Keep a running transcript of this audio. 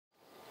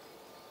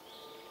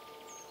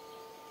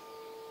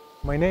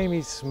My name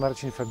is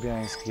Marcin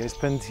Fabjański. I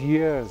spent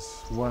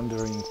years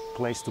wandering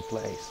place to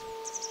place.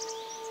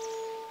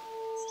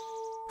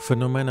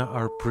 Phenomena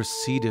are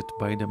preceded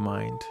by the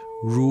mind,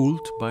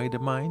 ruled by the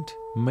mind,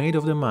 made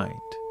of the mind.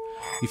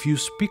 If you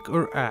speak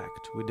or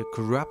act with a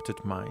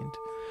corrupted mind,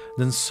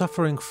 then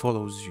suffering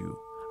follows you,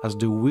 as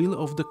the wheel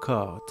of the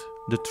cart,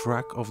 the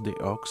track of the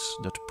ox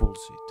that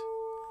pulls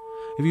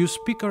it. If you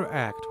speak or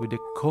act with a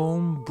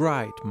calm,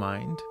 bright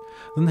mind,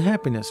 then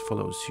happiness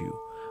follows you,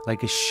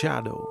 like a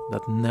shadow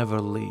that never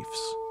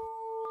leaves.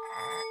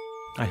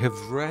 I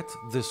have read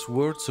these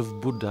words of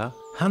Buddha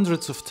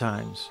hundreds of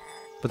times,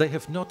 but I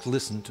have not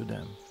listened to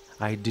them.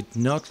 I did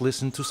not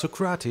listen to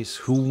Socrates,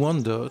 who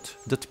wondered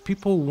that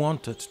people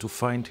wanted to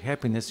find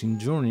happiness in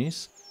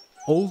journeys,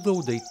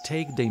 although they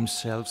take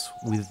themselves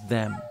with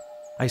them.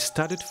 I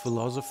studied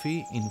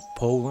philosophy in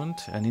Poland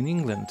and in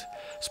England,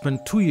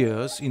 spent 2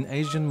 years in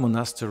Asian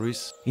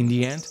monasteries. In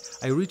the end,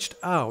 I reached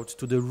out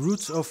to the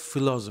roots of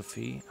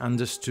philosophy,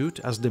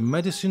 understood as the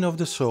medicine of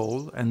the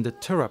soul and the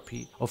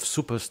therapy of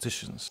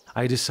superstitions.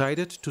 I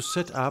decided to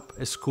set up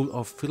a school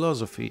of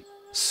philosophy,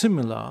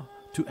 similar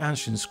to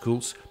ancient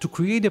schools, to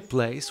create a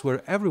place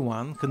where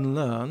everyone can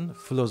learn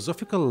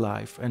philosophical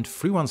life and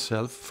free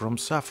oneself from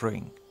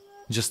suffering.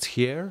 Just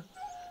here,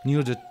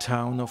 near the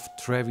town of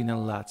Trevi in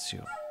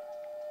Lazio.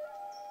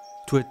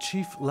 To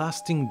achieve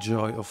lasting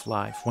joy of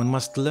life, one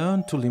must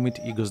learn to limit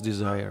ego's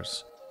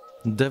desires,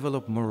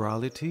 develop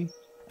morality,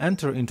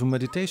 enter into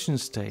meditation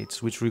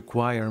states which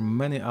require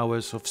many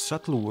hours of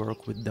subtle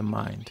work with the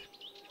mind,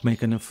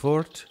 make an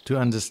effort to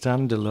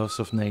understand the laws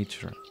of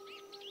nature.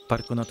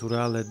 Parco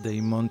Naturale dei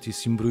Monti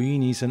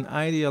Simbruini is an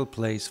ideal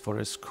place for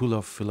a school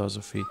of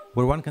philosophy,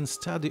 where one can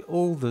study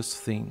all these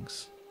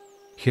things.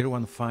 Here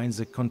one finds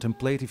a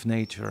contemplative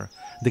nature,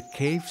 the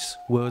caves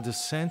where the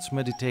saints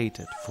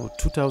meditated for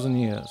 2000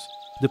 years,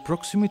 the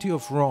proximity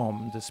of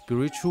Rome, the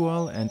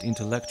spiritual and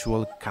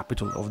intellectual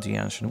capital of the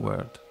ancient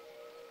world.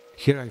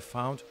 Here I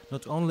found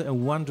not only a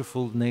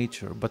wonderful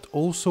nature, but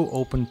also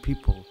open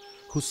people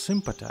who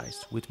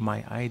sympathized with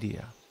my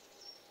idea.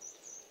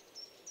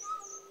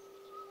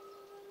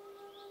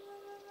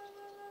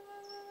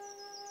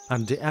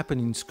 At the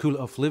Apennine School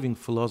of Living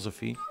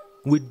Philosophy,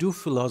 we do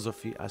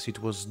philosophy as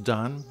it was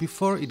done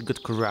before it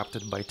got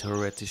corrupted by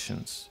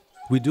theoreticians.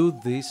 We do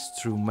this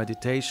through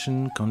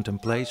meditation,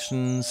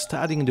 contemplation,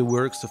 studying the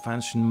works of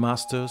ancient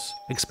masters,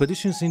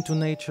 expeditions into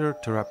nature,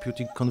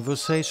 therapeutic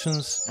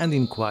conversations, and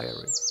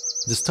inquiry.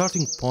 The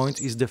starting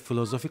point is the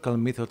philosophical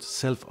method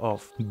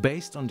self-of,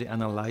 based on the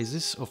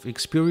analysis of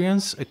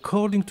experience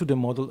according to the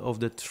model of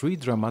the 3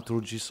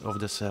 dramaturgies of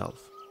the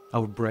self.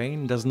 Our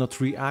brain does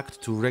not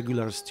react to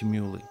regular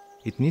stimuli.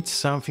 It needs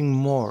something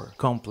more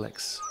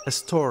complex, a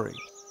story.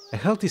 A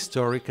healthy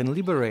story can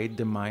liberate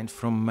the mind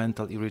from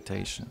mental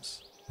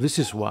irritations. This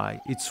is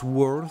why it's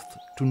worth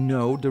to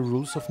know the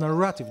rules of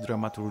narrative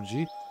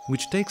dramaturgy,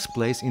 which takes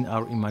place in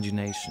our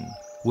imagination.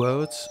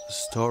 Words,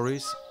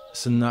 stories,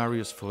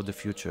 scenarios for the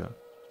future.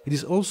 It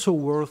is also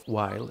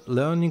worthwhile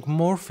learning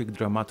morphic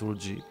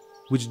dramaturgy,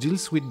 which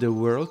deals with the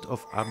world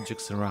of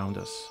objects around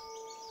us.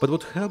 But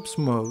what helps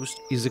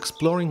most is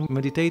exploring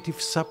meditative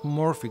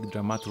submorphic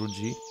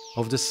dramaturgy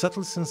of the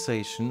subtle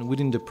sensation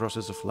within the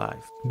process of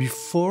life,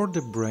 before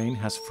the brain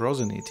has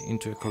frozen it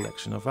into a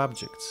collection of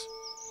objects.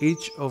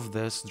 Each of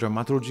these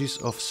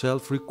dramaturgies of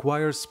self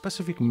requires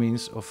specific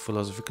means of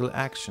philosophical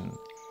action.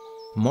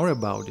 More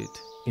about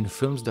it in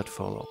films that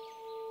follow.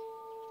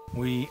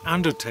 We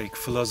undertake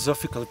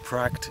philosophical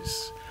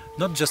practice,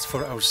 not just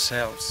for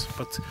ourselves,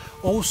 but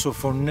also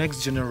for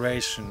next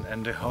generation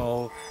and the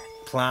whole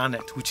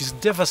planet, which is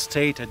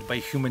devastated by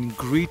human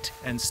greed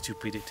and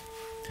stupidity.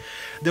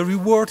 The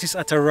reward is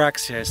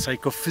ataraxia, a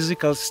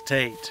psychophysical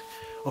state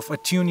of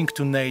attuning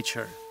to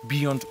nature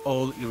beyond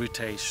all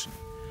irritation,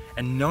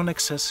 a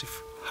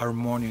non-excessive,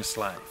 harmonious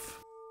life.